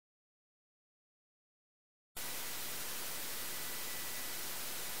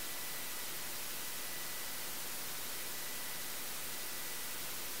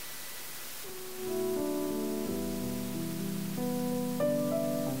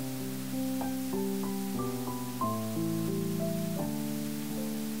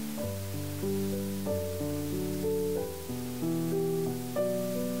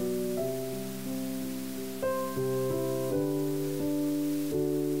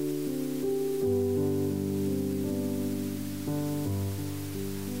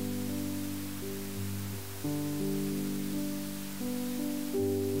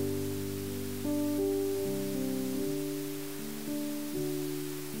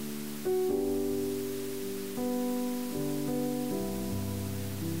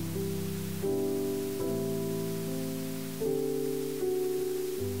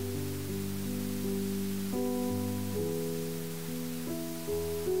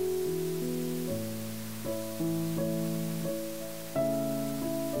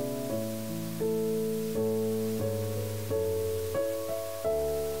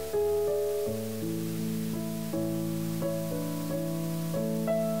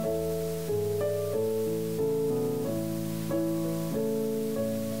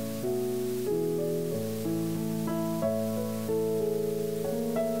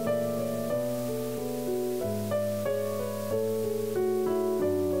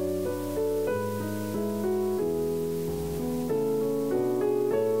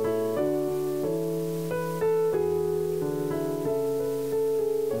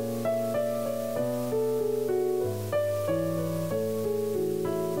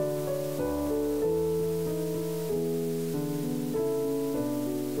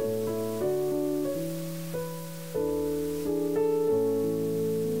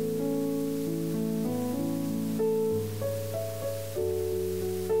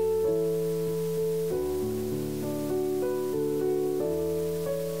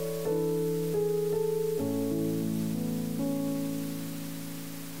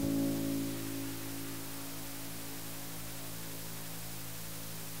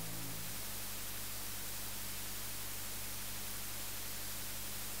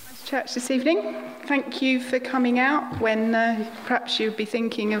Church this evening. Thank you for coming out when perhaps you'd be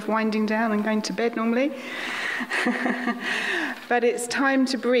thinking of winding down and going to bed normally. But it's time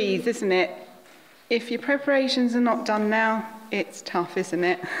to breathe, isn't it? If your preparations are not done now, it's tough, isn't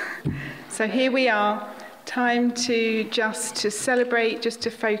it? So here we are, time to celebrate, just to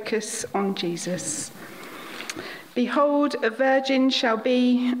focus on Jesus. Behold, a virgin shall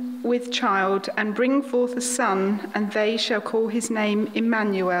be with child and bring forth a son, and they shall call his name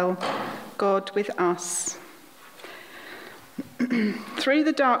Emmanuel, God with us. Through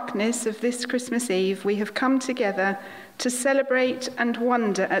the darkness of this Christmas Eve, we have come together to celebrate and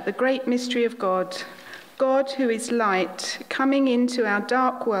wonder at the great mystery of God, God who is light, coming into our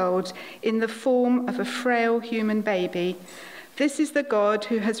dark world in the form of a frail human baby. This is the God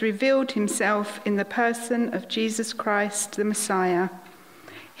who has revealed himself in the person of Jesus Christ, the Messiah.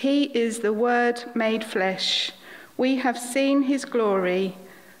 He is the Word made flesh. We have seen his glory,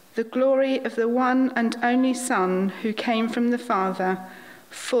 the glory of the one and only Son who came from the Father,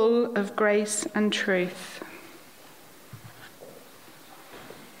 full of grace and truth.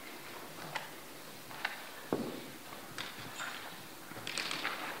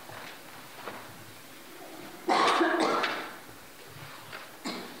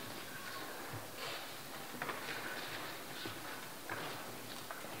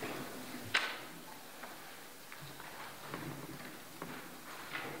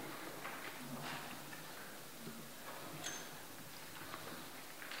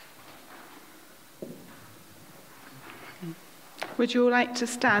 Would you all like to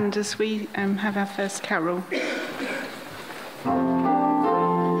stand as we have our first carol?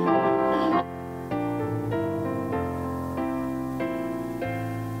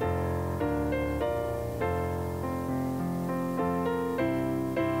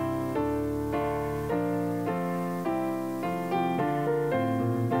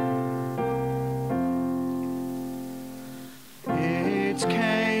 It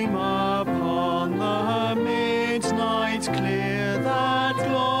came upon the midnight clear, that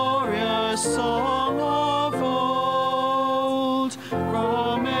glorious song of old,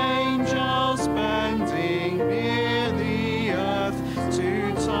 from angels bending near the earth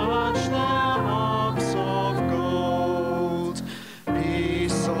to touch their harps of gold.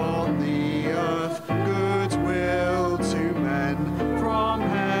 Peace on the earth, goodwill to men, from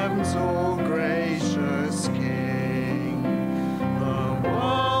heaven's all gracious King. The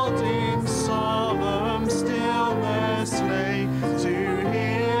world in solemn stillness lay to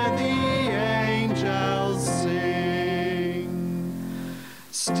hear the angels sing.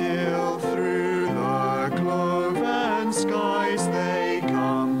 Still through the cloven skies they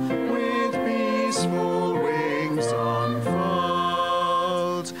come, with peaceful wings unfurled,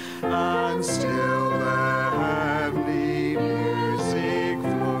 and still their heavenly music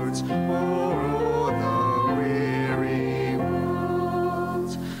floats o'er the weary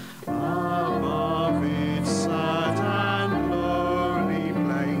world. Above its sad and lonely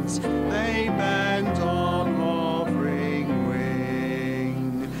plains they bend on hovering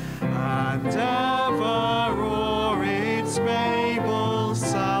wing, and ever o'er its Babel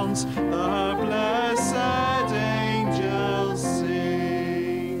sounds the blessed angels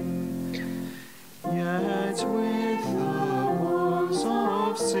sing. Yet with the woes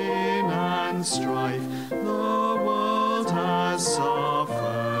of sin and strife the world has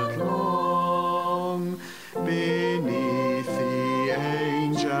suffered long. Beneath the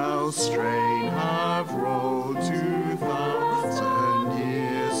angels' strain have rolled 2,000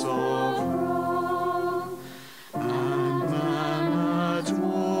 years of wrong, and man at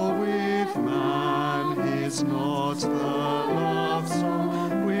war with man is not the love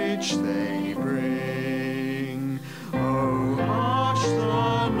song which they bring. Oh, hush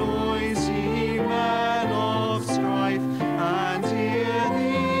the noisy men of strife, and hear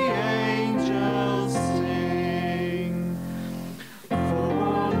the angels sing.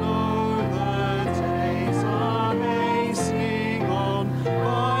 For lo, the days are hasty,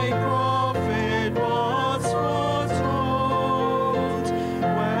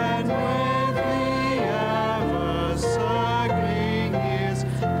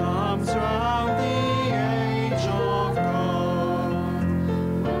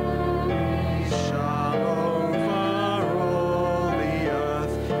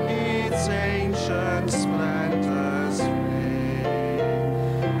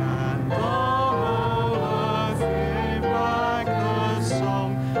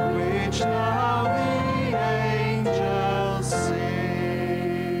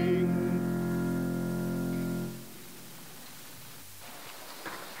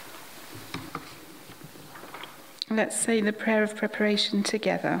 Let's say the prayer of preparation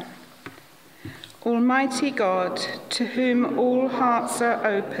together. Almighty God, to whom all hearts are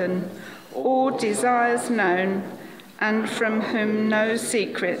open, all desires known, and from whom no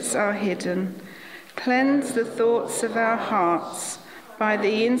secrets are hidden, cleanse the thoughts of our hearts by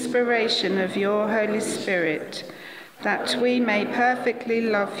the inspiration of your Holy Spirit, that we may perfectly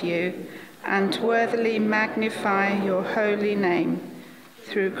love you and worthily magnify your holy name.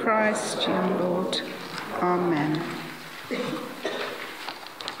 Through Christ your Lord. Amen.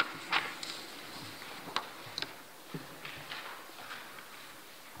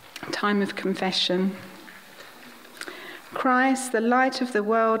 Time of confession. Christ, the light of the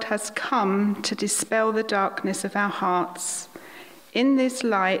world, has come to dispel the darkness of our hearts. In this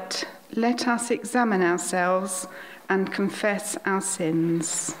light, let us examine ourselves and confess our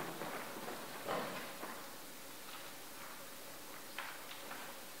sins.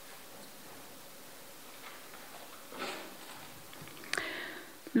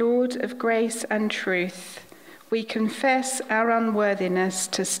 Lord of grace and truth, we confess our unworthiness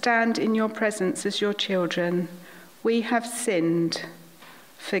to stand in your presence as your children. We have sinned.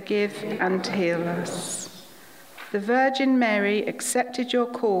 Forgive and heal us. The Virgin Mary accepted your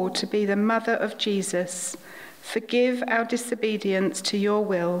call to be the mother of Jesus. Forgive our disobedience to your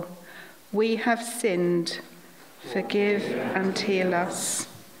will. We have sinned. Forgive and heal us.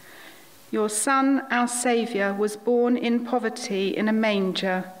 Your Son, our Saviour, was born in poverty in a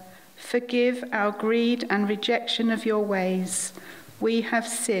manger. Forgive our greed and rejection of your ways. We have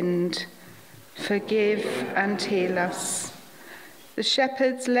sinned. Forgive and heal us. The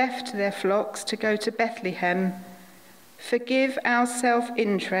shepherds left their flocks to go to Bethlehem. Forgive our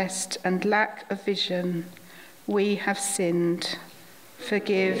self-interest and lack of vision. We have sinned.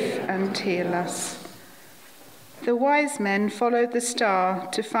 Forgive and heal us. The wise men followed the star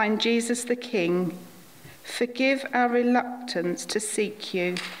to find Jesus the King. Forgive our reluctance to seek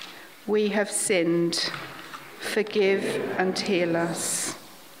you. We have sinned. Forgive and heal us.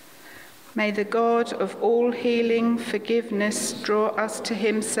 May the God of all healing, forgiveness, draw us to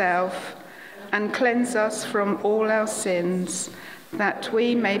himself and cleanse us from all our sins, that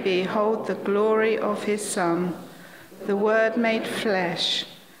we may behold the glory of his Son, the Word made flesh,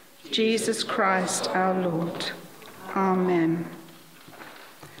 Jesus Christ our Lord. Amen.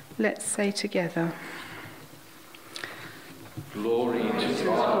 Let's say together. Glory to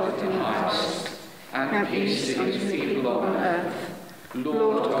God in the highest, and peace unto the people on earth.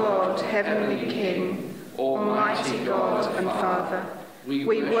 Lord God, heavenly King, almighty God and Father, we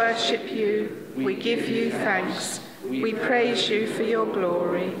worship you, we give you thanks, we praise you for your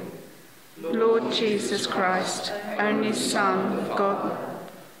glory. Lord Jesus Christ, only Son of God,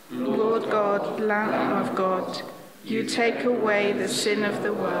 Lord God, Lamb of God, you take away the sin of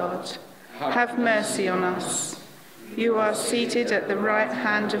the world. Have mercy on us. You are seated at the right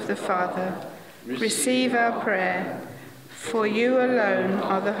hand of the Father. Receive our prayer, for you alone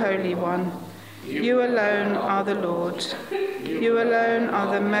are the Holy One. You alone are the Lord. You alone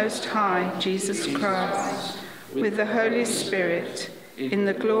are the Most High, Jesus Christ, with the Holy Spirit, in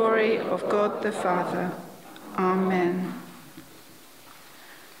the glory of God the Father. Amen.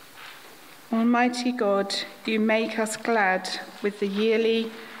 Almighty God, you make us glad with the yearly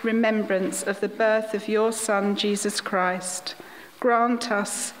remembrance of the birth of your Son, Jesus Christ. Grant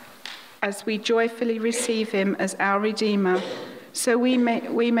us, as we joyfully receive him as our Redeemer, so we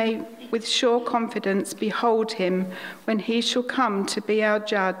may with sure confidence behold him when he shall come to be our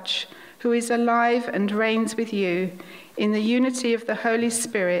judge, who is alive and reigns with you in the unity of the Holy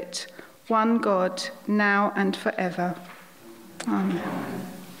Spirit, one God, now and forever. Amen.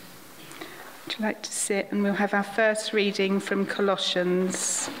 Would you like to sit? And we'll have our first reading from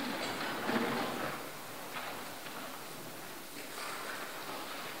Colossians.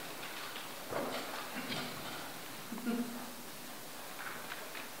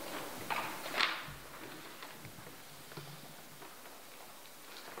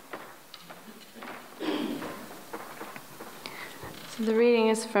 So the reading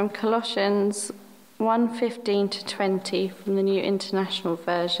is from Colossians 1:15 to 20 from the New International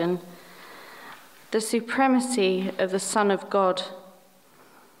Version. The supremacy of the Son of God.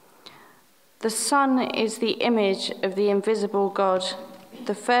 The Son is the image of the invisible God,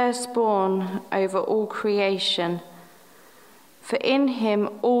 the firstborn over all creation. For in him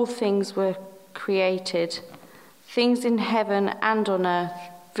all things were created, things in heaven and on earth,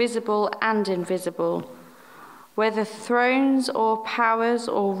 visible and invisible, whether thrones or powers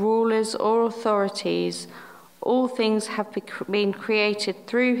or rulers or authorities, all things have been created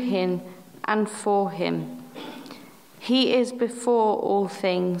through him and for him. He is before all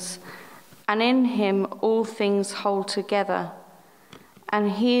things, and in him all things hold together.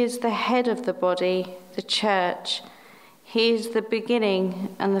 And he is the head of the body, the church. He is the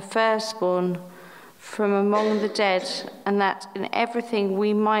beginning and the firstborn from among the dead, and that in everything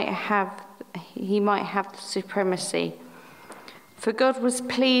he might have the supremacy. For God was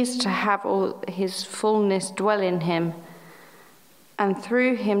pleased to have all his fullness dwell in him, and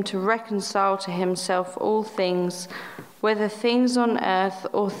through him to reconcile to himself all things, whether things on earth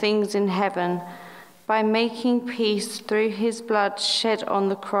or things in heaven, by making peace through his blood shed on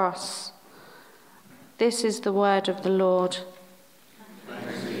the cross. This is the word of the Lord.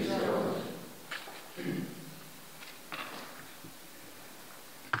 Thanks be to God.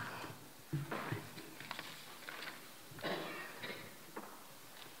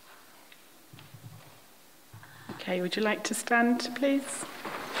 Okay, would you like to stand, please?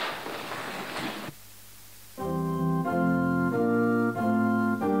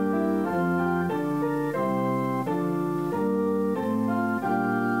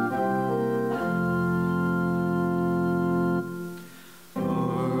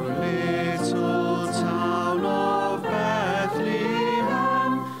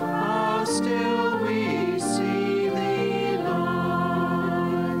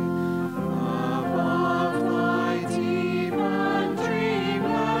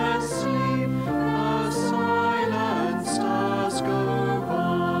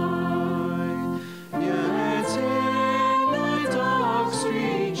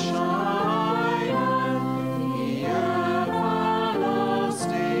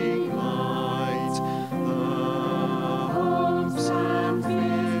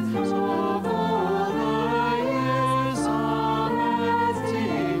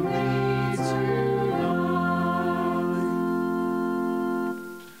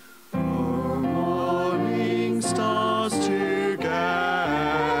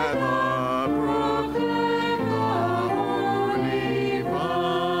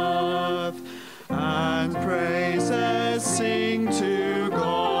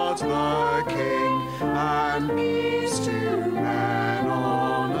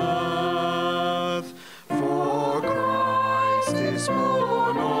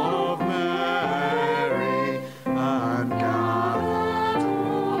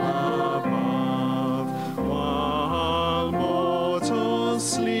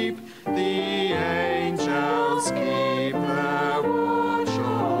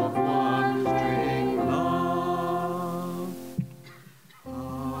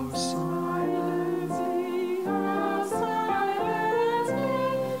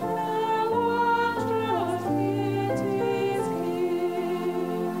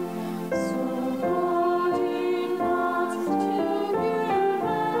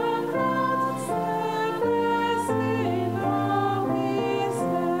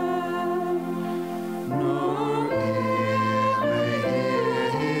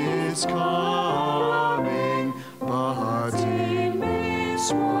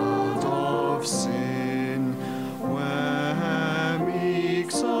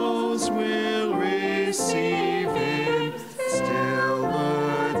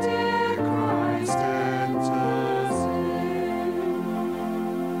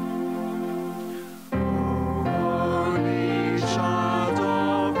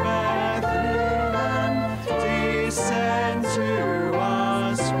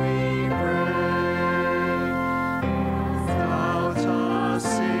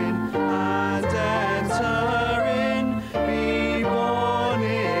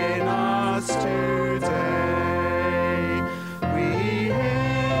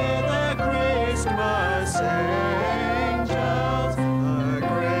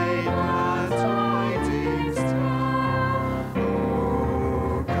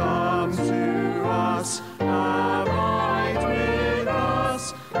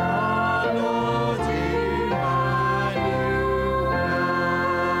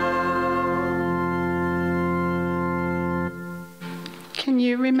 Can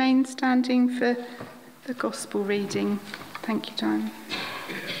you remain standing for the gospel reading? Thank you, Diane.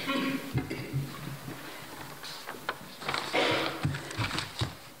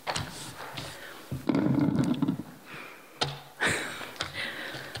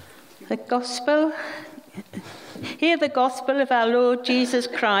 The Gospel. Hear the Gospel of our Lord Jesus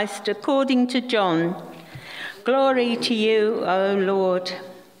Christ according to John. Glory to you, O Lord.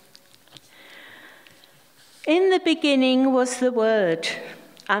 In the beginning was the Word,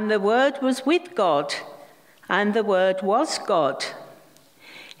 and the Word was with God, and the Word was God.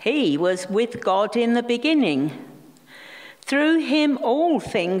 He was with God in the beginning. Through him all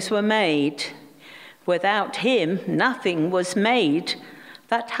things were made. Without him nothing was made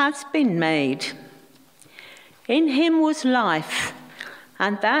that has been made. In him was life,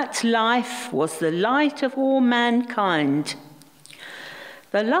 and that life was the light of all mankind.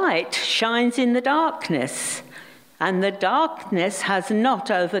 The light shines in the darkness, and the darkness has not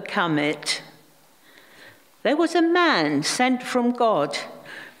overcome it. There was a man sent from God,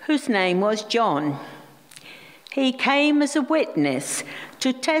 whose name was John. He came as a witness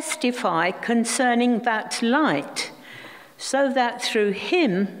to testify concerning that light, so that through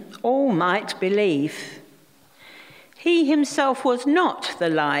him all might believe. He himself was not the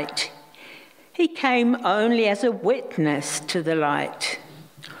light. He came only as a witness to the light.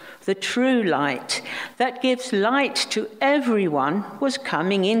 The true light that gives light to everyone was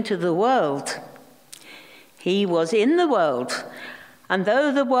coming into the world. He was in the world, and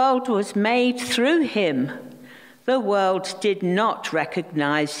though the world was made through him, the world did not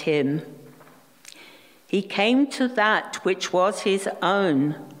recognize him. He came to that which was his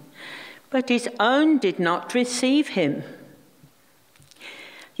own, but his own did not receive him.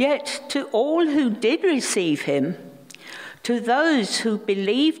 Yet to all who did receive him, to those who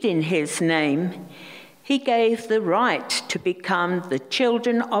believed in his name, he gave the right to become the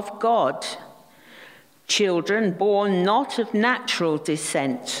children of God, children born not of natural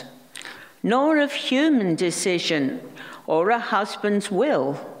descent, nor of human decision or a husband's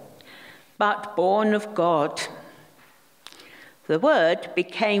will, but born of God. The Word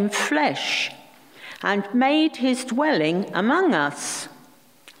became flesh and made his dwelling among us.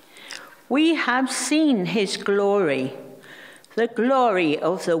 We have seen his glory, the glory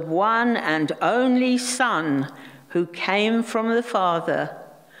of the one and only Son who came from the Father,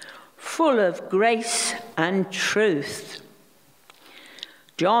 full of grace and truth.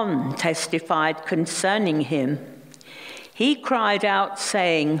 John testified concerning him. He cried out,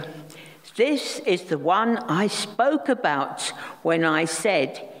 saying, "This is the one I spoke about when I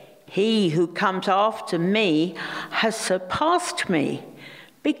said, 'He who comes after me has surpassed me,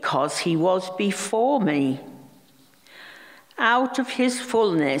 because he was before me.' Out of his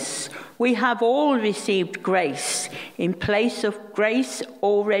fullness we have all received grace in place of grace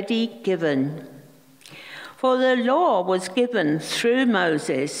already given. For the law was given through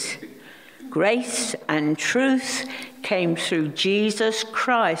Moses. Grace and truth came through Jesus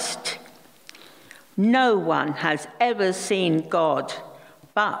Christ. No one has ever seen God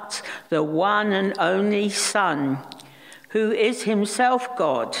but the one and only Son, who is himself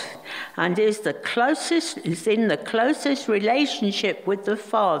God and is in the closest relationship with the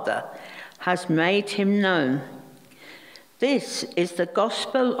Father, has made him known. This is the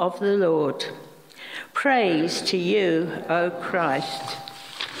gospel of the Lord. Praise to you, O Christ."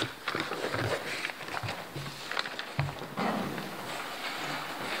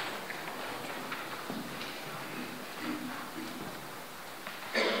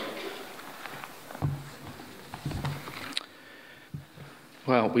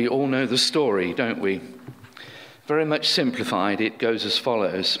 Well, we all know the story, don't we? Very much simplified, it goes as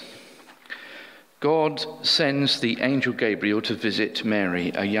follows. God sends the angel Gabriel to visit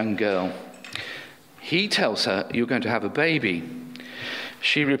Mary, a young girl. He tells her, "You're going to have a baby."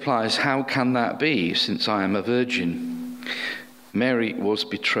 She replies, "How can that be, since I am a virgin?" Mary was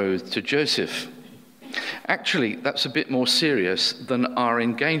betrothed to Joseph. Actually, that's a bit more serious than our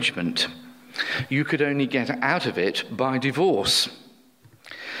engagement. You could only get out of it by divorce.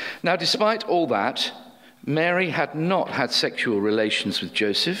 Now, despite all that, Mary had not had sexual relations with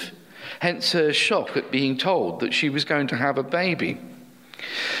Joseph, hence her shock at being told that she was going to have a baby.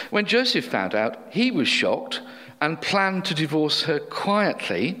 When Joseph found out, he was shocked and planned to divorce her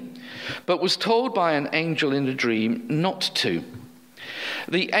quietly, but was told by an angel in a dream not to.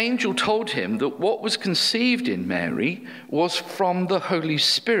 The angel told him that what was conceived in Mary was from the Holy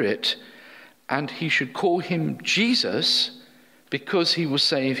Spirit, and he should call him Jesus, because he will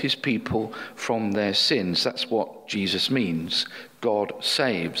save his people from their sins. That's what Jesus means. God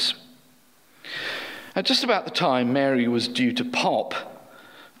saves. At just about the time Mary was due to pop,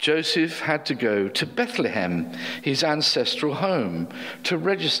 Joseph had to go to Bethlehem, his ancestral home, to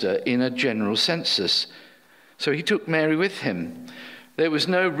register in a general census. So he took Mary with him. There was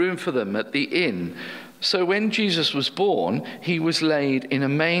no room for them at the inn. So when Jesus was born, he was laid in a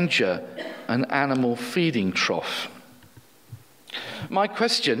manger, an animal feeding trough. My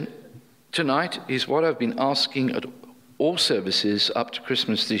question tonight is what I've been asking at all services up to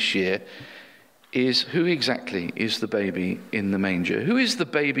Christmas this year, is who exactly is the baby in the manger? Who is the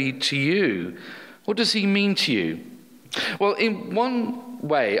baby to you? What does he mean to you? Well, in one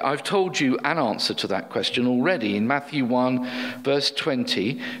way, I've told you an answer to that question already. In Matthew 1, verse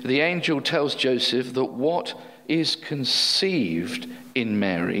 20, the angel tells Joseph that what is conceived in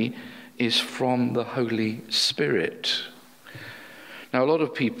Mary is from the Holy Spirit. Now, a lot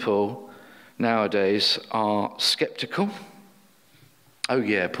of people nowadays are skeptical. Oh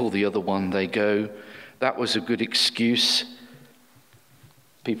yeah, pull the other one, they go. That was a good excuse.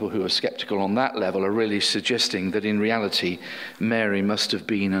 People who are skeptical on that level are really suggesting that in reality, Mary must have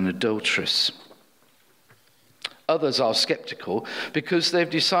been an adulteress. Others are skeptical because they've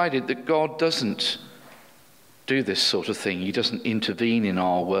decided that God doesn't do this sort of thing. He doesn't intervene in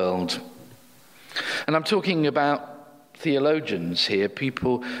our world. And I'm talking about theologians here,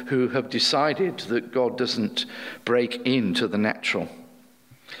 people who have decided that God doesn't break into the natural.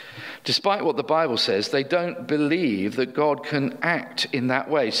 Despite what the Bible says, they don't believe that God can act in that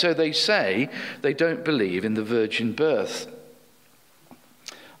way. So they say they don't believe in the virgin birth.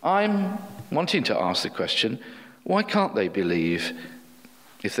 I'm wanting to ask the question, why can't they believe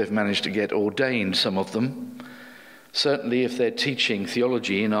if they've managed to get ordained, some of them? Certainly if they're teaching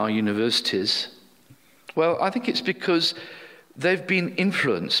theology in our universities. Well, I think it's because they've been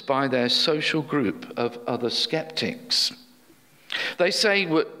influenced by their social group of other skeptics. They say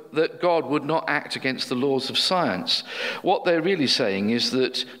that God would not act against the laws of science. What they're really saying is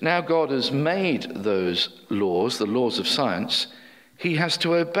that now God has made those laws, the laws of science, he has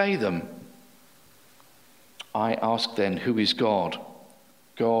to obey them. I ask then, who is God?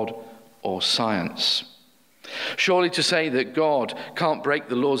 God or science? Surely to say that God can't break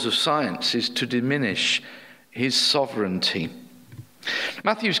the laws of science is to diminish his sovereignty.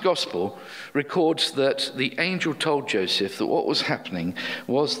 Matthew's Gospel records that the angel told Joseph that what was happening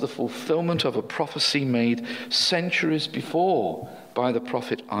was the fulfillment of a prophecy made centuries before by the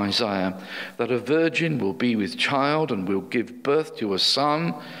prophet Isaiah, that a virgin will be with child and will give birth to a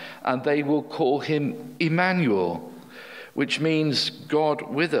son, and they will call him Emmanuel, which means God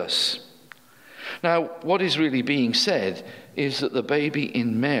with us. Now, what is really being said is that the baby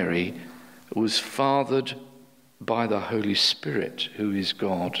in Mary was fathered by the Holy Spirit, who is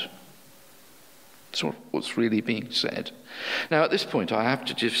God. That's what's really being said. Now, at this point, I have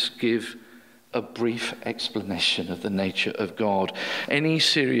to just give a brief explanation of the nature of God. Any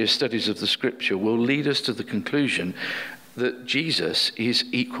serious studies of the Scripture will lead us to the conclusion that Jesus is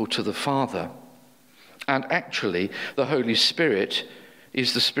equal to the Father. And actually, the Holy Spirit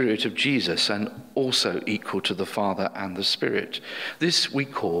is the Spirit of Jesus and also equal to the Father and the Spirit. This we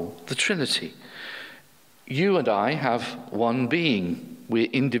call the Trinity. You and I have one being. We're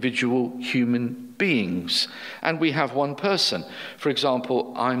individual human beings. And we have one person. For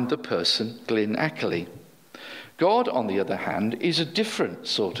example, I'm the person, Glyn Ackley. God, on the other hand, is a different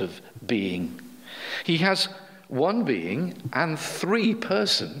sort of being. He has one being and three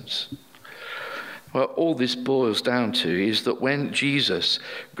persons. Well, all this boils down to is that when Jesus,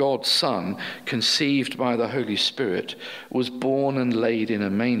 God's Son, conceived by the Holy Spirit, was born and laid in a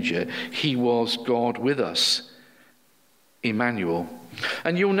manger, he was God with us, Emmanuel.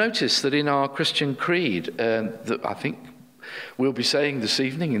 And you'll notice that in our Christian creed, that I think we'll be saying this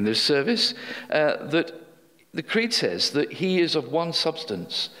evening in this service, that the creed says that he is of one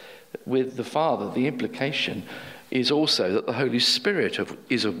substance with the Father. The implication is also that the Holy Spirit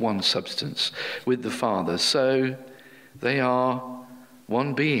is of one substance with the Father. So they are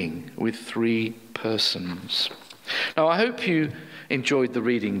one being with three persons. Now, I hope you enjoyed the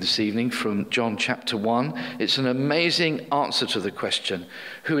reading this evening from John chapter 1. It's an amazing answer to the question,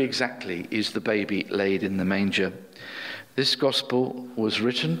 who exactly is the baby laid in the manger? This gospel was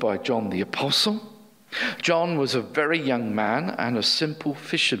written by John the Apostle. John was a very young man and a simple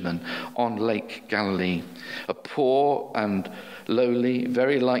fisherman on Lake Galilee, a poor and lowly,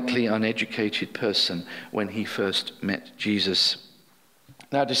 very likely uneducated person when he first met Jesus.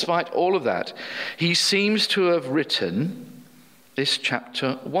 Now, despite all of that, he seems to have written this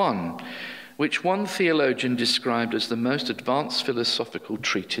chapter 1, which one theologian described as the most advanced philosophical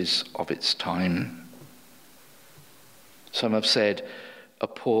treatise of its time. Some have said a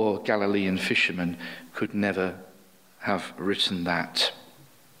poor Galilean fisherman could never have written that.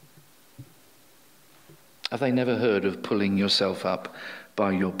 Have they never heard of pulling yourself up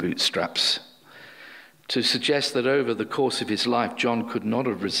by your bootstraps? To suggest that over the course of his life, John could not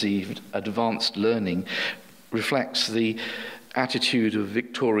have received advanced learning reflects the attitude of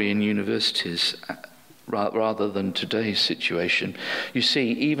Victorian universities rather than today's situation. You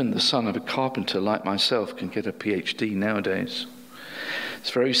see, even the son of a carpenter like myself can get a PhD nowadays.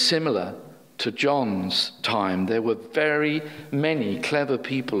 It's very similar to John's time, there were very many clever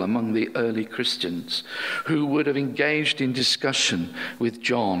people among the early Christians who would have engaged in discussion with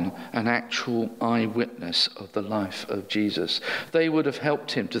John, an actual eyewitness of the life of Jesus. They would have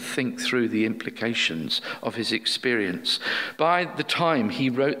helped him to think through the implications of his experience. By the time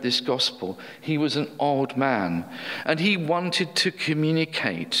he wrote this gospel, he was an old man, and he wanted to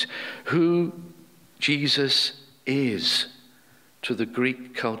communicate who Jesus is to the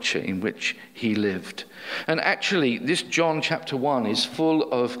Greek culture in which he lived. And actually, this John chapter 1 is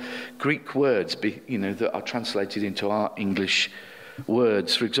full of Greek words, that are translated into our English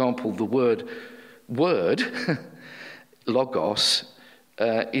words. For example, the word, logos,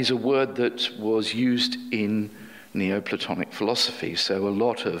 is a word that was used in Neoplatonic philosophy. So a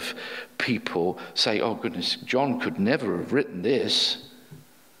lot of people say, oh goodness, John could never have written this,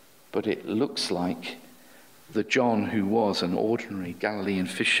 but it looks like the John who was an ordinary Galilean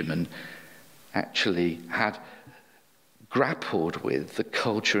fisherman actually had grappled with the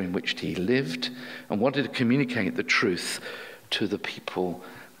culture in which he lived and wanted to communicate the truth to the people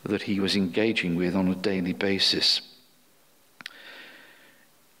that he was engaging with on a daily basis.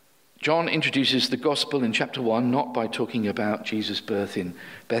 John introduces the gospel in chapter 1 not by talking about Jesus' birth in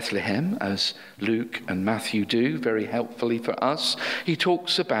Bethlehem, as Luke and Matthew do, very helpfully for us. He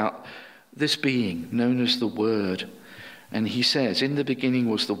talks about this being known as the Word. And he says, in the beginning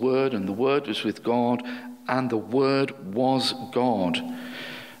was the Word, and the Word was with God, and the Word was God.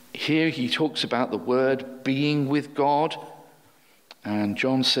 Here he talks about the Word being with God, and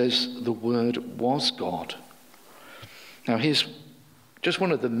John says the Word was God. Now here's just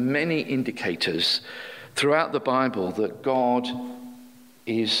one of the many indicators throughout the Bible that God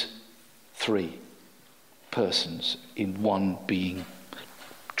is three persons in one being.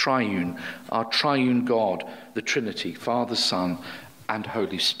 Triune, our triune God, the Trinity, Father, Son, and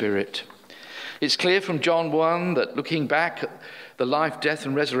Holy Spirit. It's clear from John 1 that looking back at the life, death,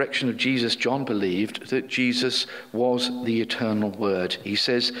 and resurrection of Jesus, John believed that Jesus was the eternal Word. He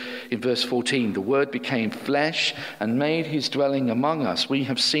says in verse 14, the Word became flesh and made his dwelling among us. We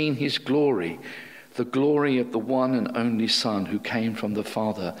have seen his glory, the glory of the one and only Son who came from the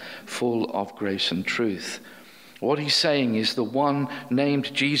Father, full of grace and truth. What he's saying is the one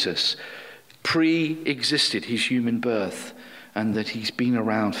named Jesus pre-existed his human birth, and that he's been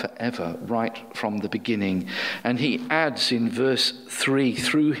around forever, right from the beginning. And he adds in verse 3,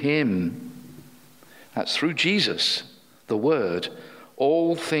 through him, that's through Jesus, the Word,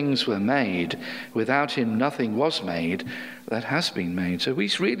 all things were made. Without him nothing was made that has been made. So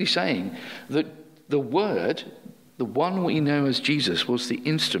he's really saying that the Word, the one we know as Jesus, was the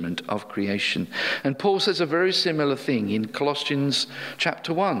instrument of creation. And Paul says a very similar thing in Colossians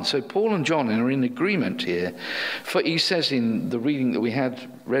chapter 1. So Paul and John are in agreement here. For he says in the reading that we had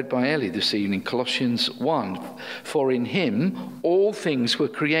read by Ellie this evening, Colossians 1, for in him all things were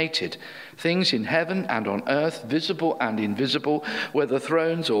created, things in heaven and on earth, visible and invisible, whether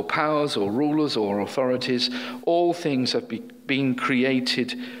thrones or powers or rulers or authorities, all things have been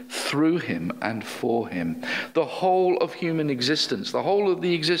created through him and for him. The whole of human existence, the whole of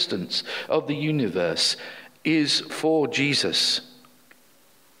the existence of the universe is for Jesus.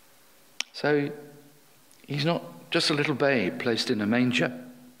 So he's not just a little babe placed in a manger.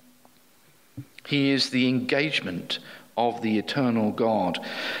 He is the engagement of the eternal God.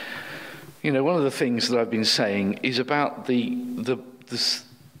 You know, one of the things that I've been saying is about the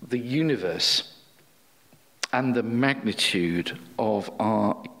universe and the magnitude of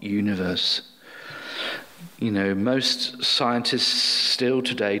our universe. You know, most scientists still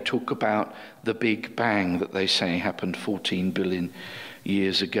today talk about the Big Bang that they say happened 14 billion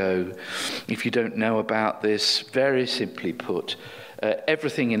years ago. If you don't know about this, very simply put,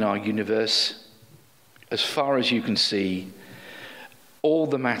 everything in our universe, as far as you can see, all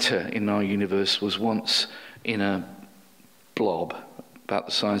the matter in our universe was once in a blob about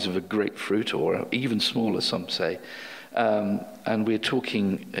the size of a grapefruit, or even smaller, some say. And we're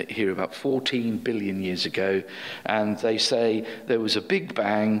talking here about 14 billion years ago, and they say there was a big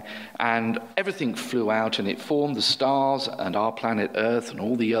bang and everything flew out and it formed the stars and our planet Earth and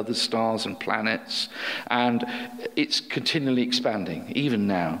all the other stars and planets, and it's continually expanding. Even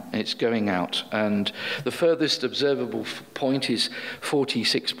now it's going out, and the furthest observable point is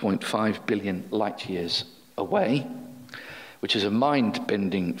 46.5 billion light years away, which is a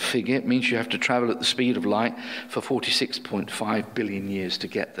mind-bending figure. It means you have to travel at the speed of light for 46.5 billion years to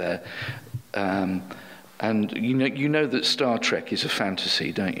get there. And you know that Star Trek is a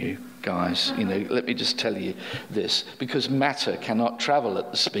fantasy, don't you, guys? You know, let me just tell you this. Because matter cannot travel at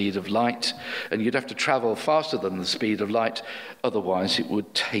the speed of light, and you'd have to travel faster than the speed of light, otherwise it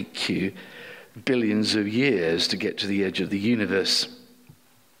would take you billions of years to get to the edge of the universe.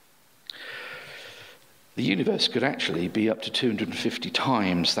 The universe could actually be up to 250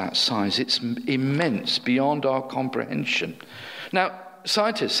 times that size. It's immense, beyond our comprehension. Now,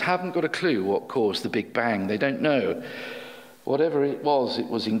 scientists haven't got a clue what caused the Big Bang. They don't know. Whatever it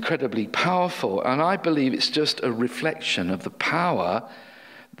was incredibly powerful. And I believe it's just a reflection of the power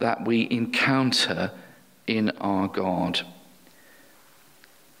that we encounter in our God.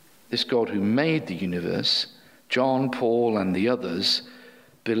 This God who made the universe, John, Paul, and the others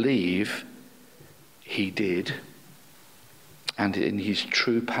believe he did, and in his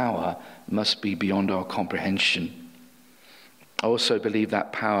true power must be beyond our comprehension. I also believe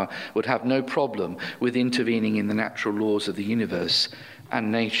that power would have no problem with intervening in the natural laws of the universe and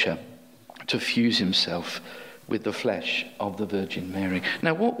nature to fuse himself with the flesh of the Virgin Mary.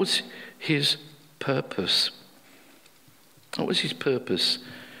 Now, what was his purpose? What was his purpose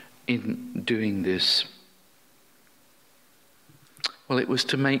in doing this? Well, it was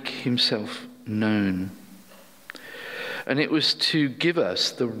to make himself known. And it was to give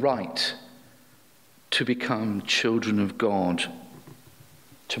us the right to become children of God,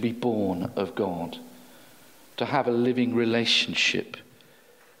 to be born of God, to have a living relationship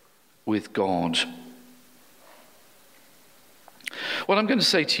with God. What I'm going to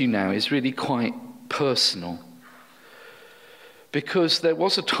say to you now is really quite personal, because there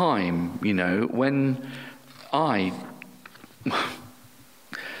was a time, when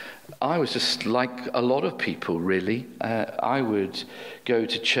I was just like a lot of people, really. I would go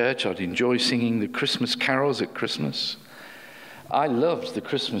to church. I'd enjoy singing the Christmas carols at Christmas. I loved the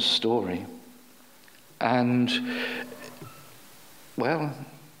Christmas story. And, well,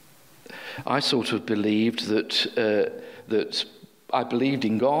 I sort of believed that I believed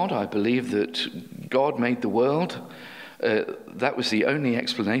in God. I believed that God made the world. That was the only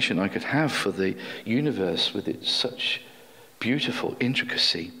explanation I could have for the universe with its such beautiful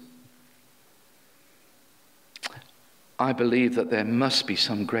intricacy. I believe that there must be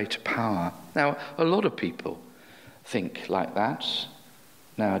some greater power. Now, a lot of people think like that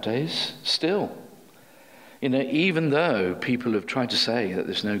nowadays, still. Even though people have tried to say that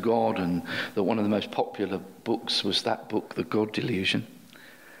there's no God and that one of the most popular books was that book, The God Delusion.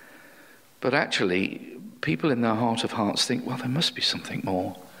 But actually, people in their heart of hearts think, well, there must be something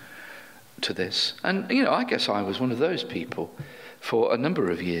more to this. And, I guess I was one of those people for a number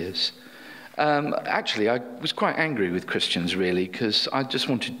of years. Actually, I was quite angry with Christians, really, because I just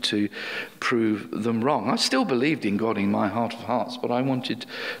wanted to prove them wrong. I still believed in God in my heart of hearts, but I wanted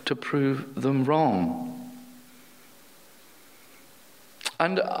to prove them wrong.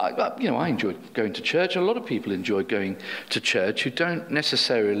 And, I enjoyed going to church. A lot of people enjoy going to church who don't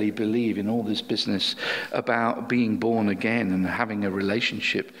necessarily believe in all this business about being born again and having a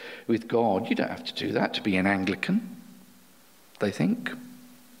relationship with God. You don't have to do that to be an Anglican, they think.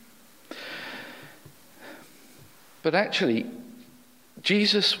 But actually,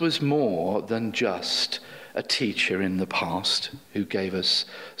 Jesus was more than just a teacher in the past who gave us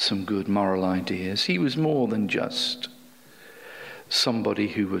some good moral ideas. He was more than just somebody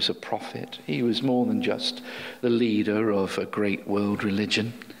who was a prophet. He was more than just the leader of a great world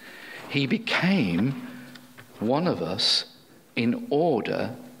religion. He became one of us in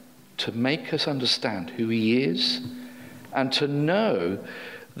order to make us understand who he is and to know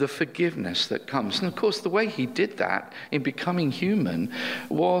the forgiveness that comes. And of course, the way he did that in becoming human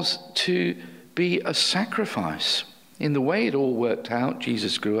was to be a sacrifice. In the way it all worked out,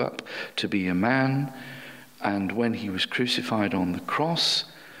 Jesus grew up to be a man, and when he was crucified on the cross,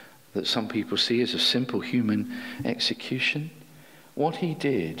 that some people see as a simple human execution, what he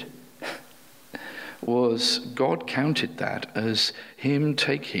did was God counted that as him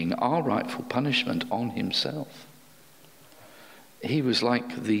taking our rightful punishment on himself. He was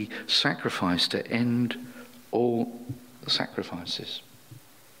like the sacrifice to end all sacrifices.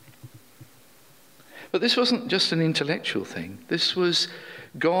 But this wasn't just an intellectual thing. This was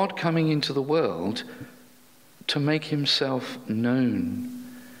God coming into the world to make himself known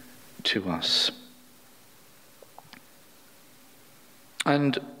to us.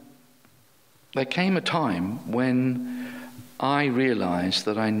 And there came a time when I realized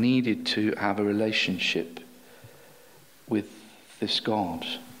that I needed to have a relationship with this God,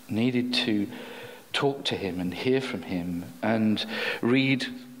 needed to talk to him and hear from him and read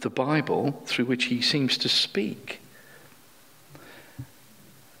the Bible through which he seems to speak.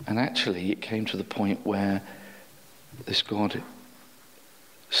 And actually it came to the point where this God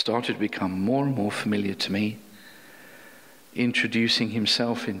started to become more and more familiar to me, introducing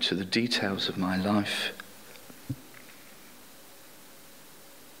himself into the details of my life.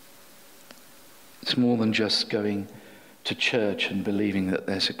 It's more than just going to church and believing that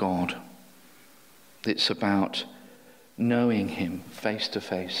there's a God. It's about knowing him face to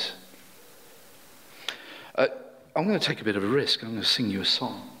face. I'm going to take a bit of a risk. I'm going to sing you a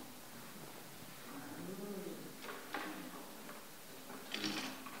song.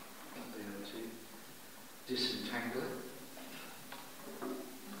 Disentangle it.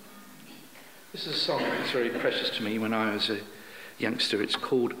 This is a song that was very precious to me when I was a youngster. It's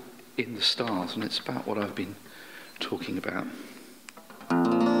called In the Stars, and it's about what I've been talking about.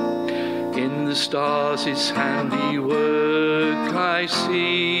 In the stars his handiwork I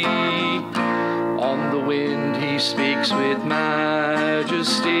see. On the wind he speaks with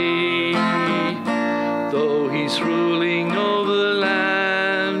majesty. Though he's ruling over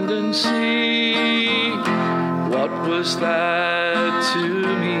land and sea, what was that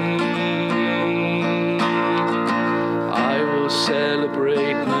to me? I will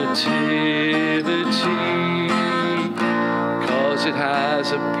celebrate nativity, 'cause it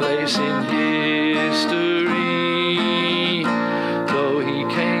has a place in history. Though he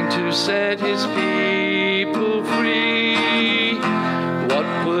came to set his people free, what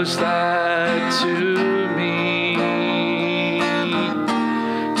was that to me?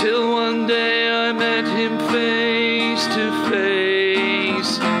 Till one day I met him face to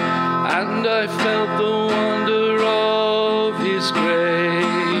face, and I felt the wonder of his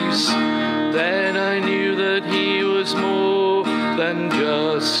grace. Then I knew that he was more than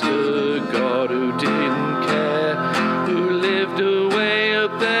just a God who didn't care, who lived away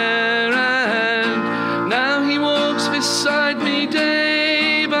up there, and now he walks beside me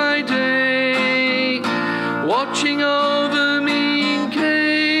day by day, watching over me in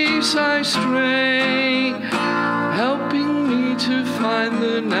case I stray, helping me to find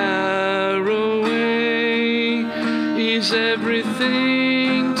the narrow way. He's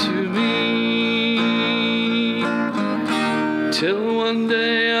everything to me. Till one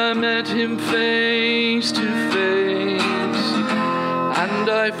day I met him face to face, and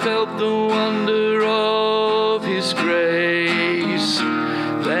I felt the wonder of his grace.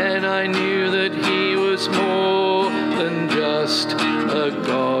 Then I knew that he was more than just a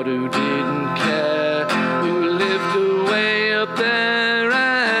God who didn't care, who lived away up there,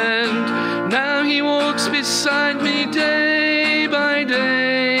 and now he walks beside me day by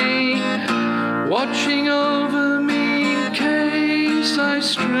day, watching over me in case I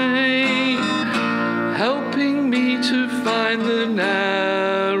stray, helping me to find the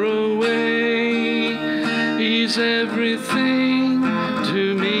narrow way. He's everything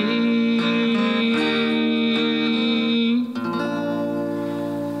to me.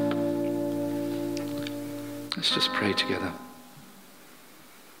 Let's just pray together.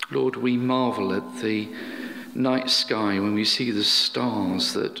 Lord, we marvel at the night sky when we see the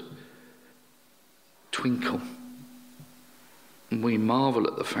stars that twinkle. And we marvel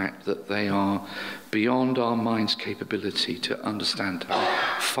at the fact that they are beyond our mind's capability to understand how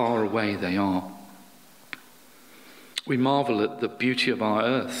far away they are. We marvel at the beauty of our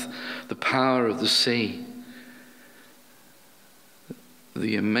earth, the power of the sea,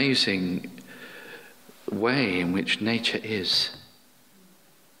 the amazing way in which nature is.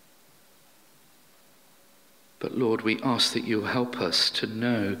 But Lord, we ask that you'll help us to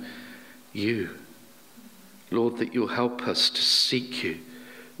know you. Lord, that you'll help us to seek you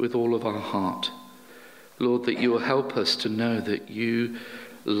with all of our heart. Lord, that you'll help us to know that you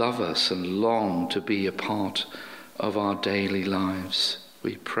love us and long to be a part of our daily lives.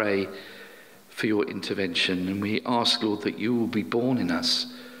 We pray for your intervention, and we ask, Lord, that you will be born in us,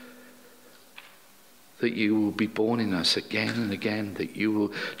 that you will be born in us again and again, that you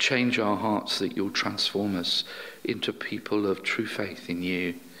will change our hearts, that you'll transform us into people of true faith in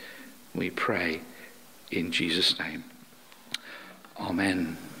you. We pray in Jesus' name.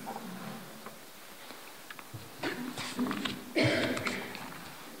 Amen.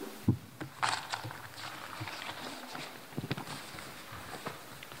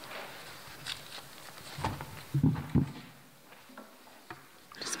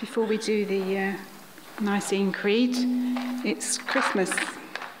 Just before we do the Nicene Creed, it's Christmas.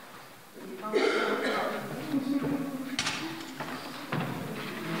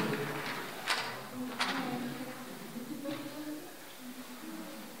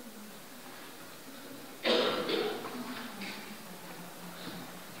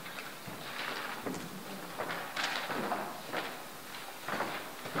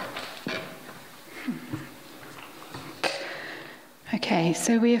 Okay,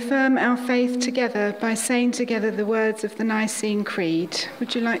 so we affirm our faith together by saying together the words of the Nicene Creed.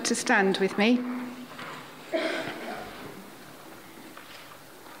 Would you like to stand with me?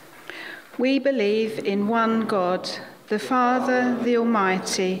 We believe in one God, the Father, the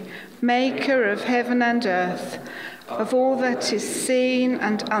Almighty, maker of heaven and earth, of all that is seen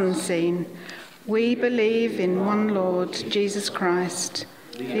and unseen. We believe in one Lord, Jesus Christ,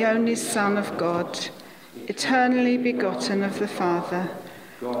 the only Son of God, eternally begotten of the Father,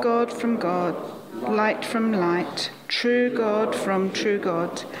 God from God, light from light, true God from true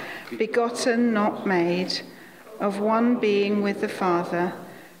God, begotten, not made, of one being with the Father.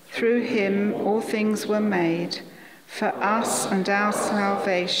 Through him all things were made. For us and our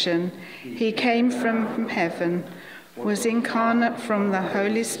salvation, he came from heaven, was incarnate from the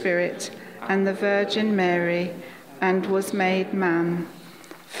Holy Spirit and the Virgin Mary, and was made man.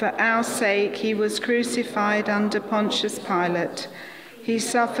 For our sake he was crucified under Pontius Pilate. He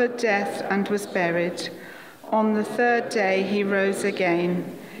suffered death and was buried. On the third day he rose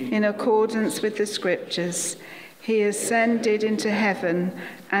again, in accordance with the Scriptures. He ascended into heaven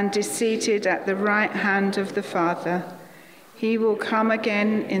and is seated at the right hand of the Father. He will come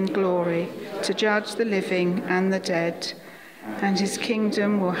again in glory to judge the living and the dead, and his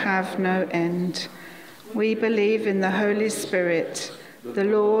kingdom will have no end. We believe in the Holy Spirit, the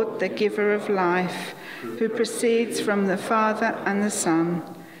Lord, the giver of life, who proceeds from the Father and the Son,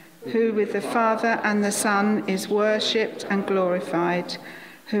 who with the Father and the Son is worshipped and glorified,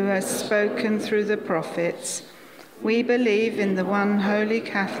 who has spoken through the prophets. We believe in the one holy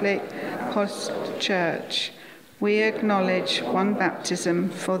Catholic Apostle Church. We acknowledge one baptism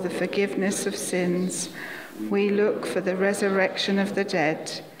for the forgiveness of sins. We look for the resurrection of the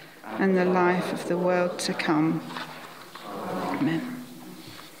dead and the life of the world to come. Amen.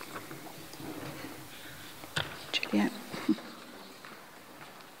 Juliet.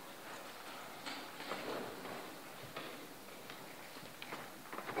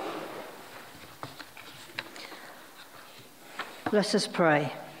 Let us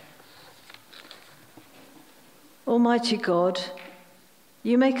pray. Almighty God,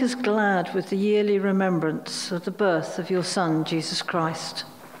 you make us glad with the yearly remembrance of the birth of your Son, Jesus Christ.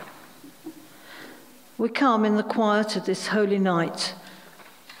 We come in the quiet of this holy night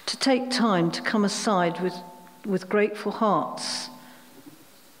to take time to come aside with grateful hearts,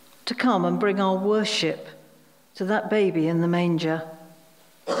 to come and bring our worship to that baby in the manger,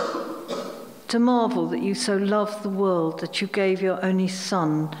 to marvel that you so loved the world that you gave your only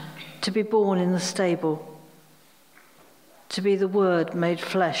Son to be born in the stable, to be the Word made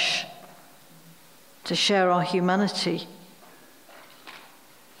flesh, to share our humanity,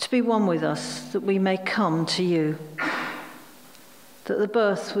 to be one with us that we may come to you, that the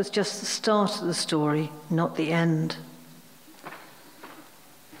birth was just the start of the story, not the end.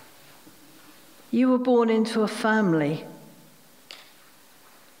 You were born into a family.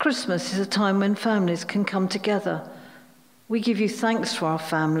 Christmas is a time when families can come together. We give you thanks for our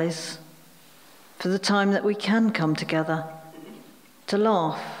families, for the time that we can come together, to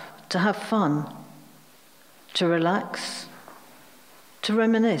laugh, to have fun, to relax, to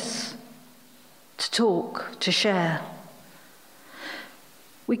reminisce, to talk, to share.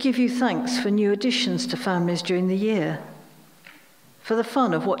 We give you thanks for new additions to families during the year, for the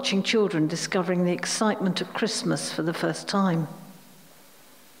fun of watching children discovering the excitement of Christmas for the first time.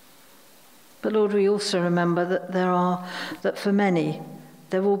 But Lord, we also remember that for many,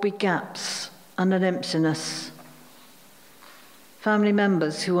 there will be gaps and an emptiness. Family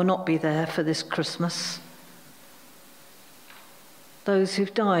members who will not be there for this Christmas. Those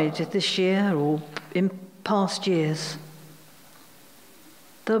who've died this year or in past years.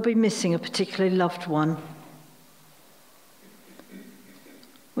 They'll be missing a particularly loved one.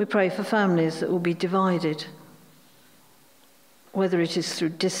 We pray for families that will be divided, whether it is through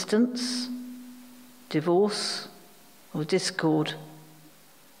distance, divorce, or discord.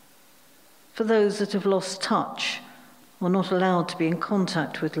 For those that have lost touch or not allowed to be in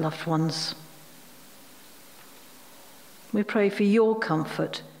contact with loved ones. We pray for your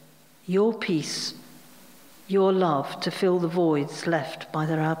comfort, your peace, your love to fill the voids left by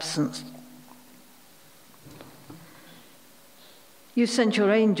their absence. You sent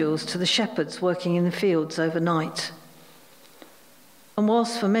your angels to the shepherds working in the fields overnight. And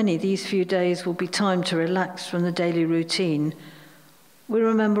whilst for many these few days will be time to relax from the daily routine, we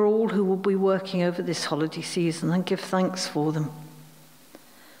remember all who will be working over this holiday season and give thanks for them.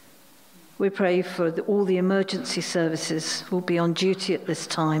 We pray for all the emergency services who will be on duty at this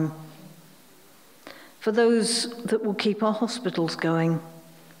time, for those that will keep our hospitals going,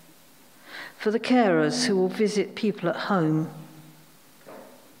 for the carers who will visit people at home,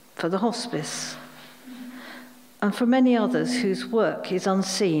 for the hospice, and for many others whose work is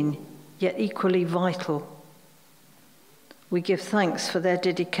unseen, yet equally vital. We give thanks for their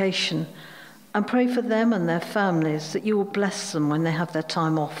dedication and pray for them and their families that you will bless them when they have their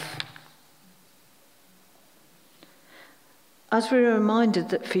time off. As we are reminded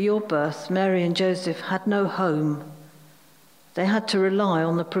that for your birth, Mary and Joseph had no home, they had to rely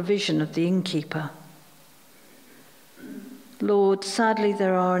on the provision of the innkeeper. Lord, sadly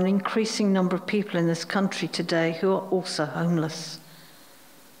there are an increasing number of people in this country today who are also homeless.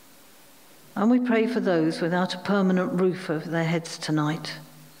 And we pray for those without a permanent roof over their heads tonight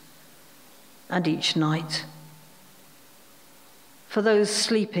and each night. For those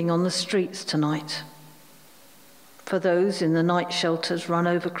sleeping on the streets tonight. For those in the night shelters run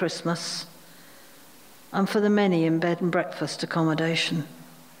over Christmas. And for the many in bed and breakfast accommodation.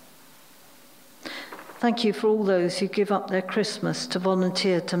 Thank you for all those who give up their Christmas to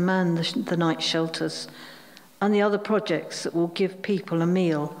volunteer to man the night shelters and the other projects that will give people a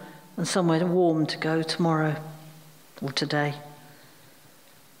meal and somewhere warm to go tomorrow or today.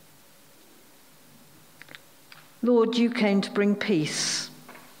 Lord, you came to bring peace,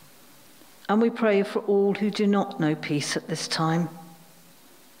 and we pray for all who do not know peace at this time,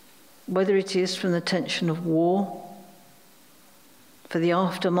 whether it is from the tension of war, for the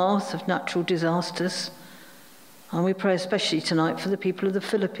aftermath of natural disasters, and we pray especially tonight for the people of the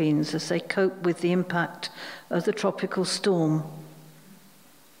Philippines as they cope with the impact of the tropical storm.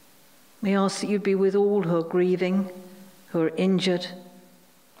 We ask that you be with all who are grieving, who are injured,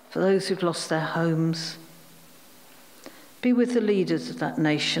 for those who've lost their homes. Be with the leaders of that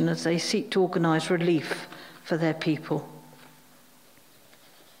nation as they seek to organise relief for their people.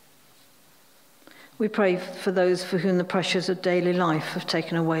 We pray for those for whom the pressures of daily life have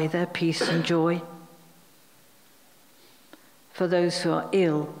taken away their peace and joy. For those who are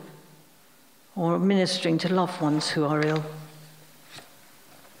ill or ministering to loved ones who are ill.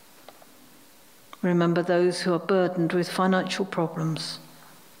 Remember those who are burdened with financial problems,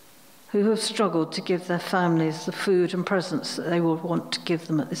 who have struggled to give their families the food and presents that they would want to give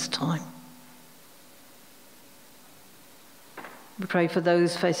them at this time. We pray for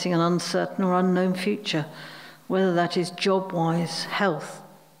those facing an uncertain or unknown future, whether that is job-wise, health,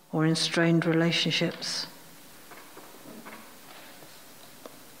 or in strained relationships.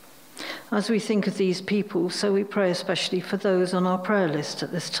 As we think of these people, so we pray especially for those on our prayer list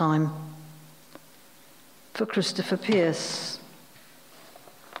at this time. For Christopher Pierce,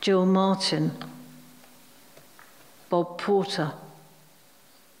 Jill Martin, Bob Porter,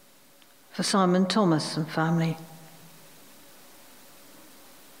 for Simon Thomas and family.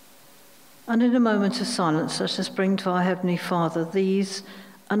 And in a moment of silence, let us bring to our Heavenly Father these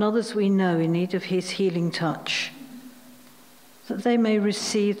and others we know in need of his healing touch, that they may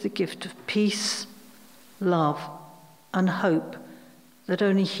receive the gift of peace, love, and hope that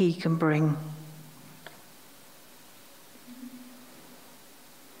only he can bring.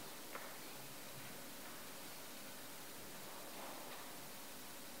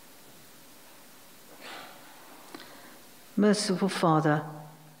 Merciful Father,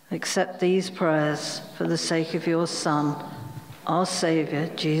 accept these prayers for the sake of your Son, our Saviour,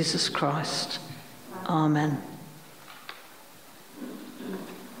 Jesus Christ. Amen.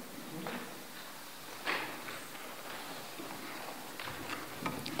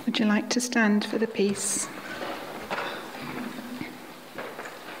 Would you like to stand for the peace?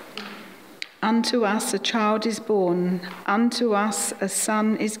 Unto us a child is born, unto us a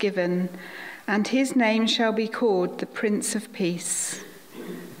son is given, and his name shall be called the Prince of Peace.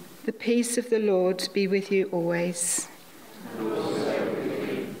 The peace of the Lord be with you always.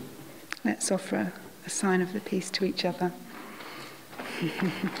 Let's offer a sign of the peace to each other.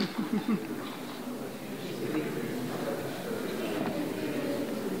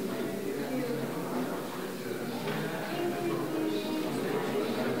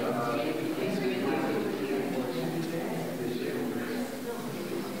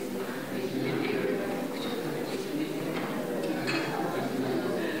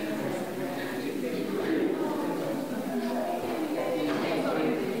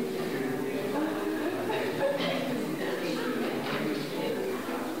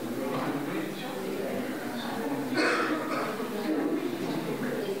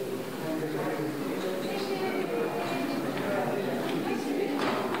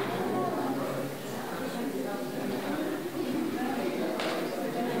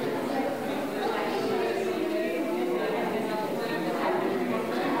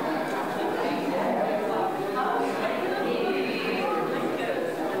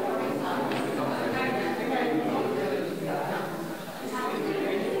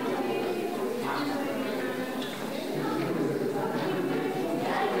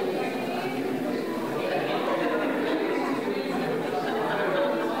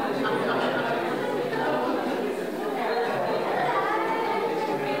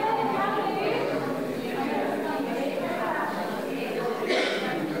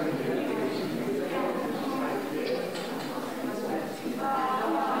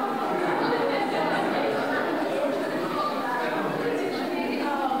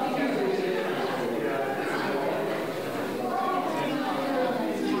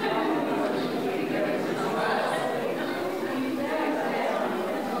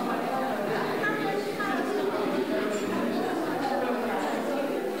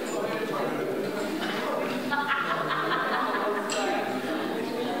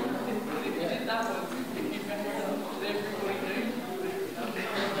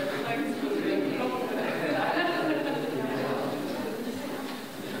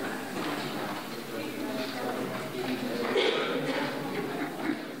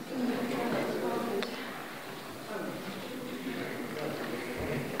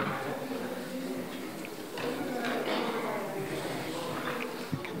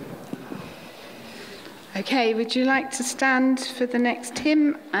 Okay, would you like to stand for the next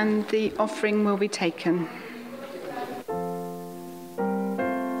hymn, and the offering will be taken?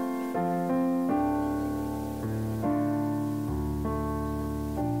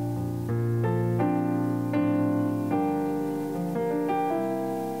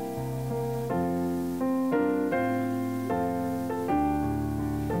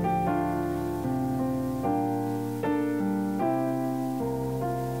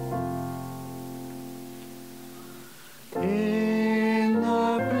 In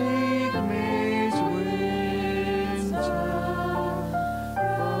the bleak maze